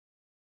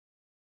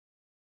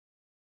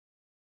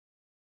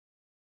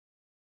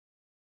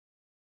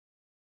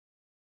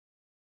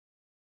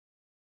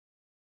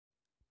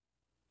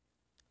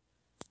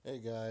Hey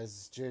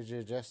guys,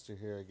 JJ Jester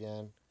here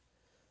again.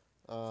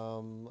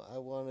 I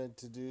wanted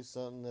to do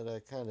something that I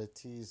kind of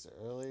teased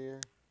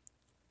earlier.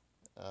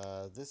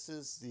 This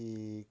is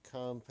the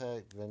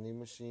compact vending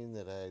machine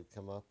that I had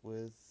come up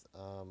with.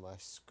 I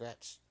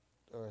scrapped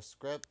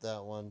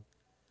that one,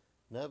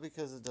 not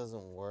because it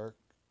doesn't work,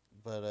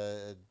 but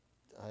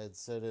I had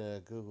said in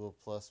a Google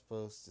Plus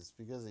post it's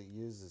because it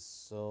uses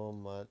so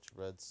much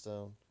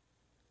redstone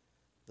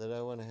that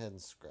I went ahead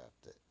and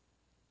scrapped it.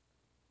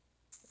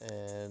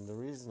 And the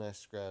reason I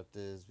scrapped it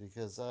is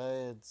because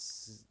I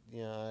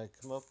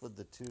come up with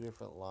the two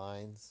different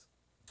lines,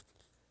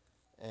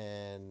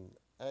 and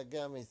it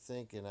got me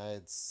thinking. I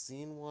had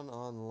seen one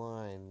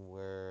online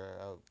where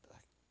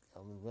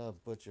I'm gonna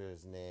butcher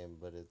his name,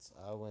 but it's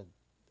Awad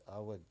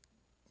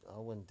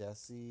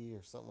Awandesi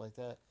or something like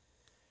that.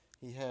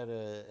 He had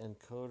a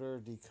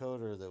encoder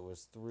decoder that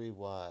was 3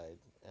 wide,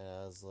 and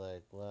I was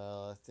like,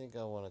 well, I think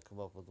I want to come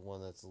up with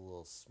one that's a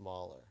little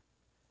smaller.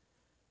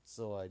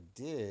 So I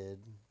did,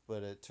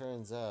 but it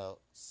turns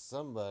out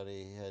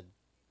somebody had,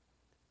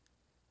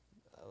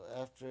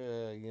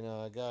 after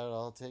I got it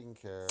all taken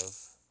care of,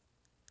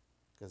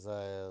 because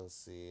let's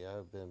see,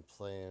 I've been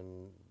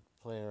playing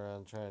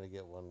around trying to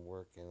get one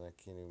working. I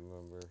can't even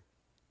remember.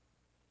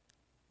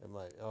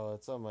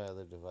 It's on my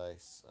other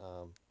device.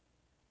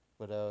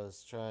 But I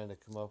was trying to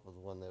come up with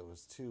one that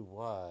was too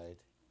wide,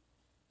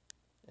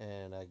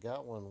 and I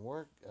got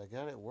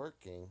it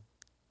working.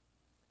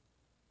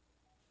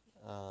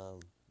 Um,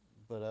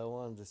 but I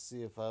wanted to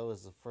see if I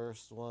was the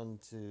first one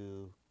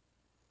to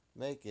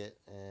make it,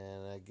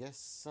 and I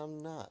guess I'm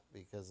not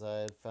because I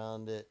had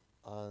found it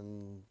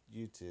on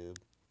YouTube,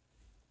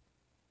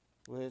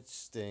 which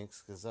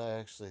stinks because I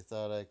actually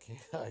thought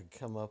I'd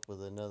come up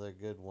with another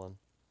good one.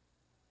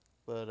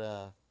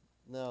 But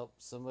nope,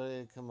 somebody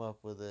had come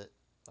up with it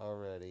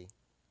already,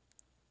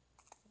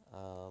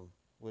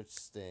 which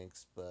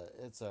stinks, but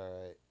it's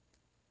alright.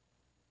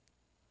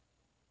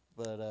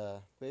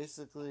 But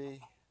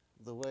basically,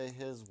 the way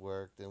his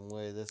worked and the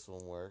way this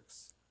one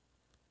works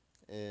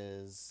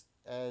is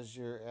as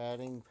you're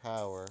adding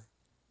power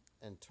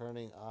and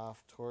turning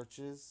off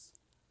torches,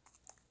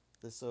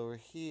 this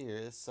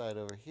side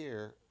over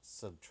here,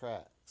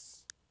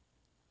 subtracts.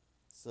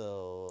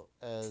 So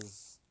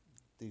as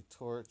the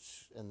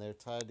torch, and they're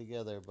tied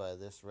together by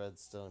this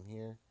redstone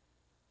here.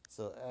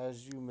 So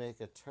as you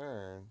make a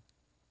turn,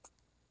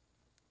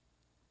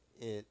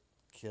 it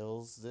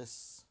kills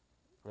this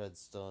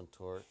redstone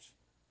torch,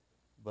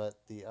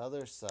 but the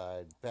other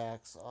side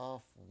backs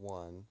off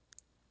one,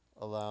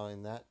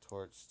 allowing that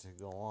torch to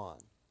go on.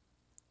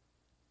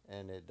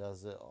 And it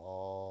does it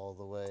all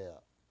the way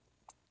up.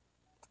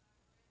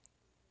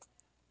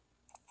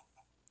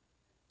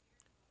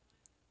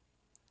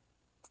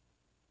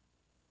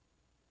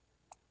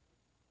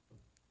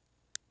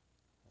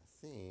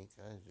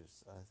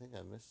 I think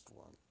I missed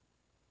one.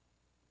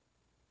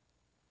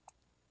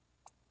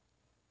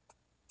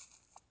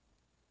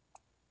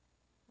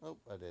 Oh,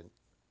 I didn't.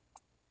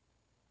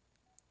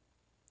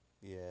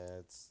 Yeah,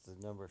 it's the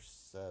number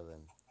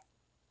 7.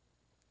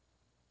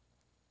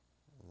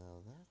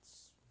 No,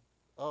 that's.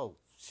 Oh,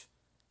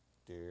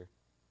 dear.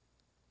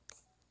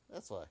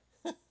 That's why.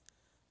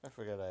 I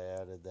forgot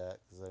I added that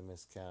because I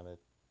miscounted.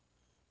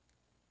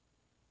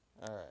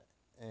 Alright,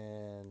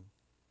 and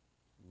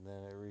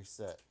then it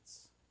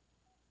resets.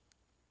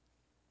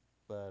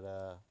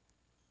 But,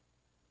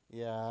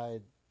 yeah, I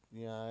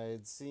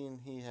had seen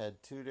he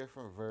had two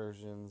different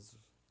versions.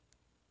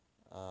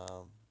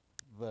 Um,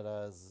 but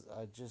I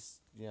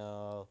just,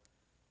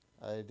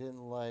 I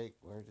didn't like,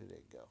 where did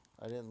it go?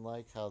 I didn't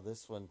like how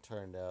this one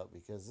turned out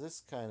because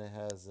this kind of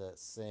has that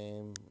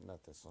same,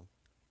 not this one.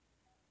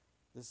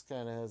 This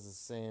kind of has the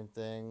same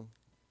thing.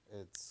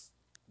 It's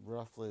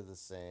roughly the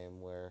same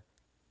where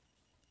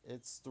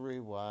it's 3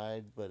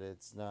 wide, but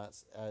it's not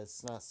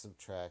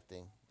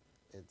subtracting.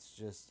 It's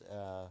just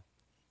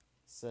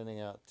sending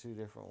out two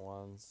different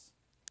ones,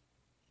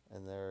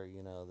 and they're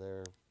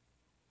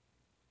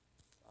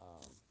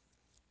um,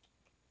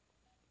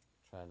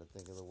 trying to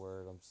think of the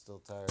word. I'm still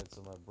tired,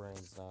 so my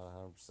brain's not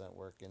 100%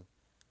 working.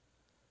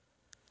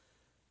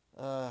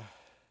 Uh,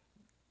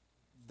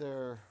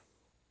 they're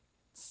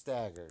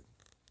staggered,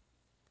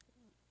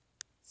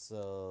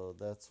 so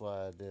that's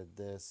why I did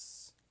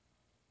this.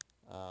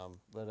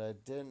 But I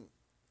didn't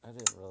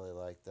really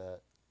like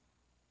that,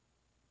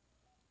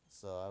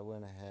 so I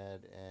went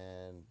ahead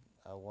and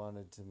I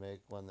wanted to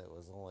make one that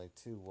was only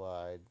 2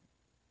 wide.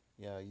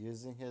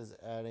 Using his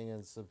adding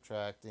and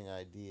subtracting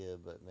idea,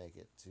 but make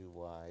it 2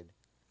 wide.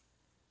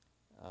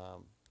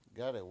 Um,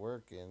 Got it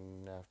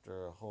working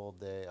after a whole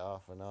day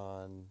off and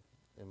on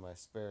in my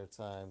spare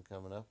time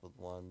coming up with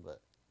one,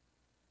 but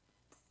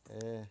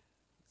eh,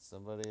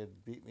 somebody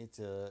had beat me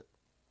to it.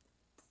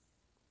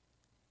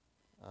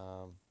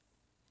 Um,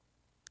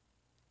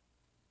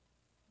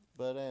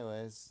 but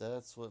anyways,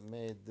 that's what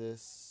made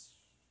this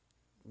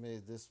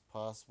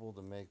possible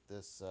to make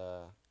this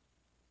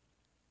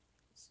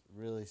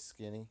really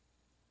skinny.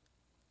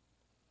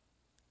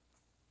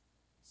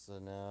 So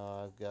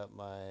now I've got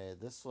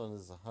this one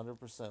is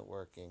 100%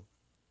 working.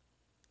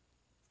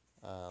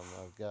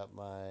 I've got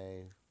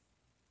my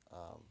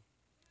um,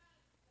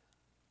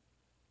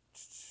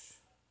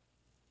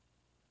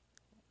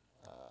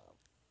 uh,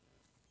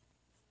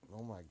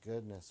 oh my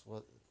goodness,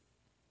 what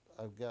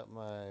I've got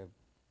my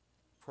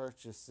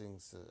purchasing.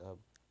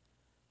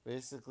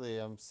 Basically,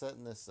 I'm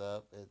setting this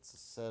up. It's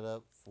set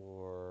up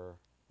for.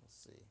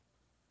 Let's see.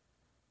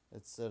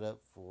 It's set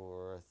up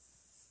for.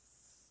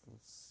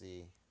 Let's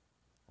see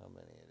how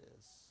many it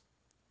is.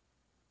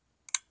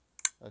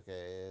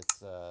 Okay,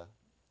 it's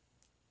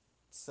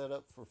set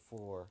up for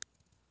 4,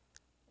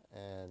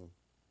 and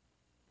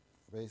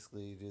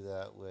basically you do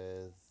that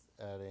with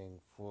adding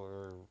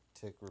 4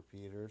 tick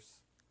repeaters.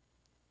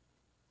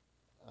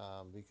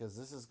 Because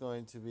this is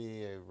going to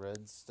be a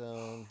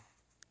redstone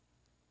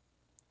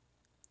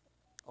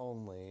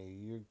only.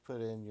 You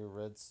put in your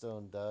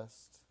redstone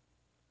dust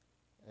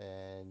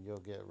and you'll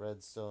get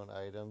redstone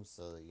items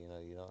so that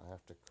you don't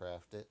have to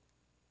craft it.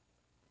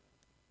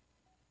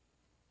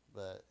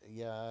 But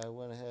yeah, I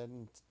went ahead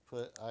and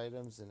put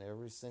items in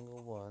every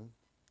single one,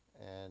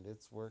 and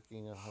it's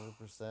working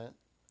 100%.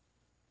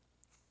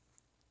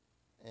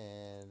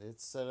 And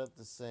it's set up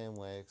the same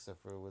way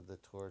except for with the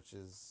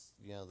torches.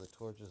 The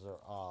torches are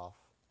off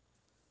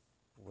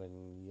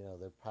when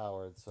they're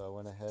powered, so I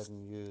went ahead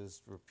and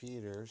used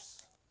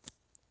repeaters,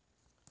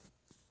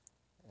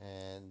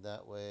 and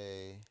that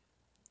way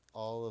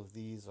all of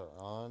these are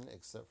on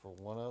except for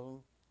one of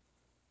them.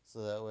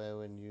 So that way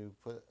when you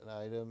put an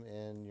item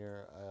in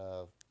your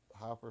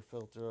hopper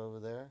filter over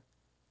there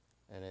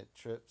and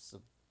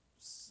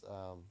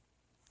um,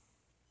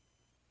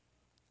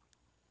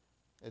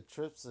 it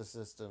trips the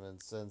system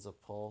and sends a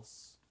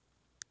pulse,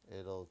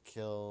 it'll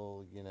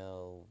kill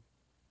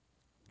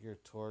your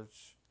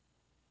torch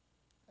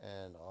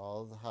and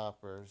all the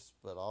hoppers,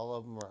 but all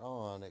of them are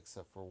on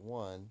except for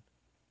one.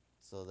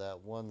 So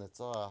that one that's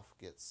off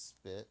gets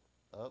spit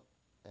up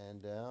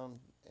and down,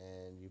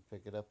 and you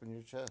pick it up in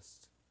your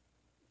chest.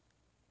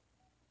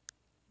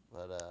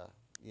 But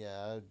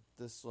yeah,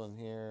 this one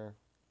here,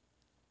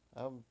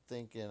 I'm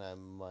thinking I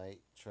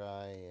might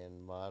try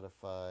and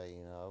modify.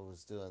 I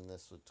was doing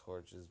this with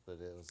torches, but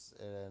it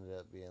ended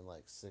up being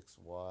like 6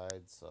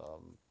 wide,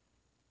 so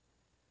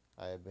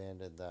I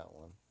abandoned that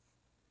one.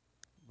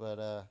 But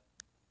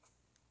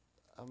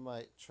I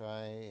might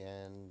try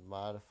and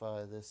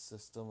modify this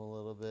system a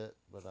little bit,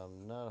 but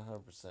I'm not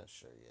 100%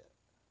 sure yet.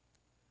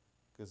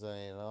 Because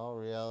in all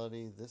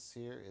reality, this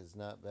here is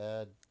not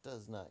bad.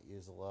 Does not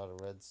use a lot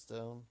of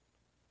redstone.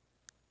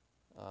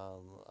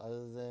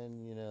 Other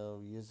than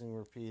using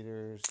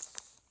repeaters,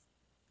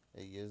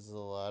 it uses a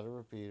lot of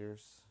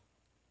repeaters.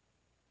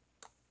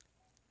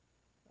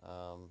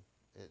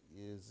 It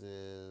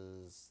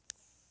uses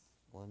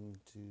 1,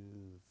 2,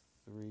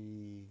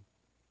 3,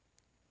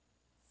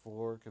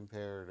 4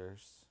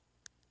 comparators.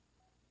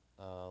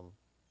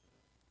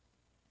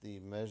 The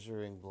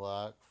measuring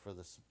block for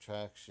the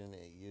subtraction,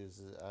 it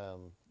uses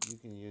you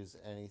can use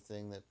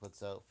anything that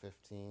puts out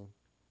 15.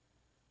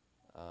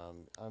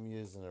 I'm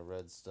using a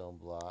redstone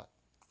block.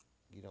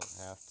 You don't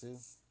have to,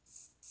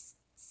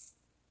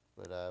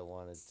 but I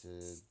wanted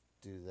to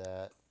do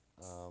that.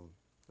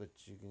 But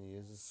you can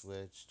use a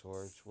switch,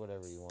 torch,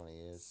 whatever you want to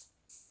use.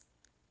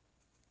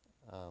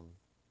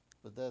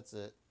 But that's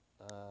it.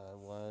 I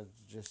wanted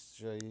to just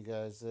show you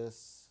guys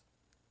this.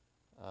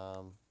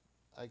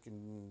 I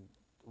can,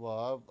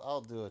 well,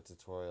 I'll do a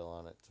tutorial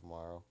on it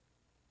tomorrow.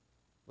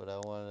 But I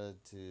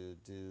wanted to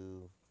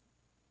do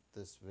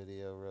this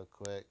video real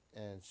quick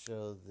and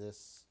show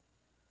this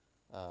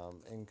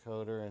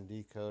encoder and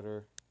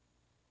decoder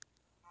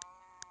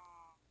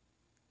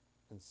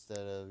instead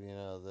of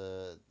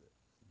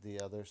the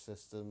other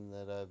system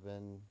that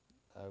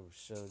I've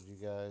showed you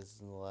guys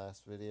in the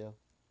last video.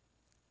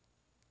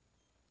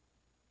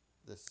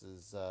 This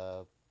is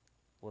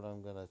what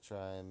I'm gonna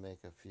try and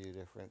make a few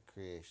different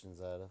creations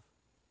out of.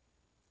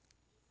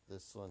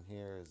 This one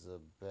here is a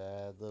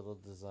bad little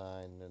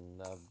design,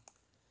 and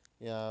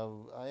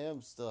I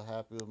am still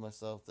happy with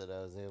myself that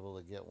I was able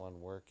to get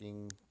one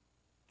working.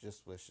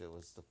 Just wish it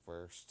was the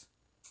first.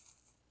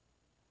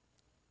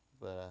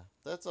 But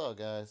that's all,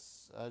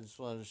 guys. I just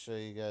wanted to show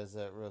you guys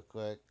that real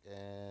quick.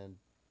 And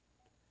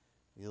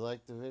if you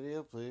liked the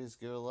video, please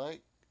give it a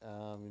like.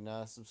 You're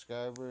not a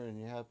subscriber and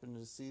you happen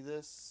to see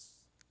this,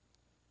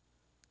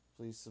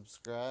 please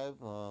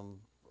subscribe.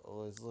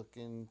 Always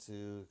looking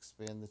to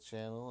expand the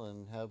channel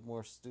and have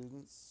more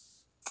students.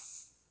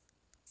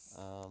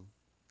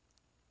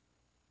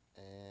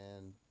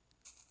 And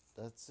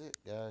that's it,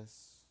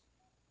 guys.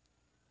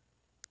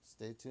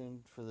 Stay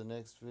tuned for the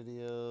next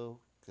video,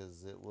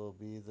 because it will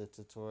be the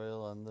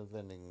tutorial on the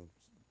vending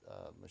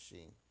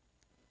machine.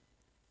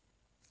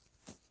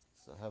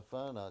 So have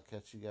fun. I'll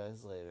catch you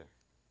guys later.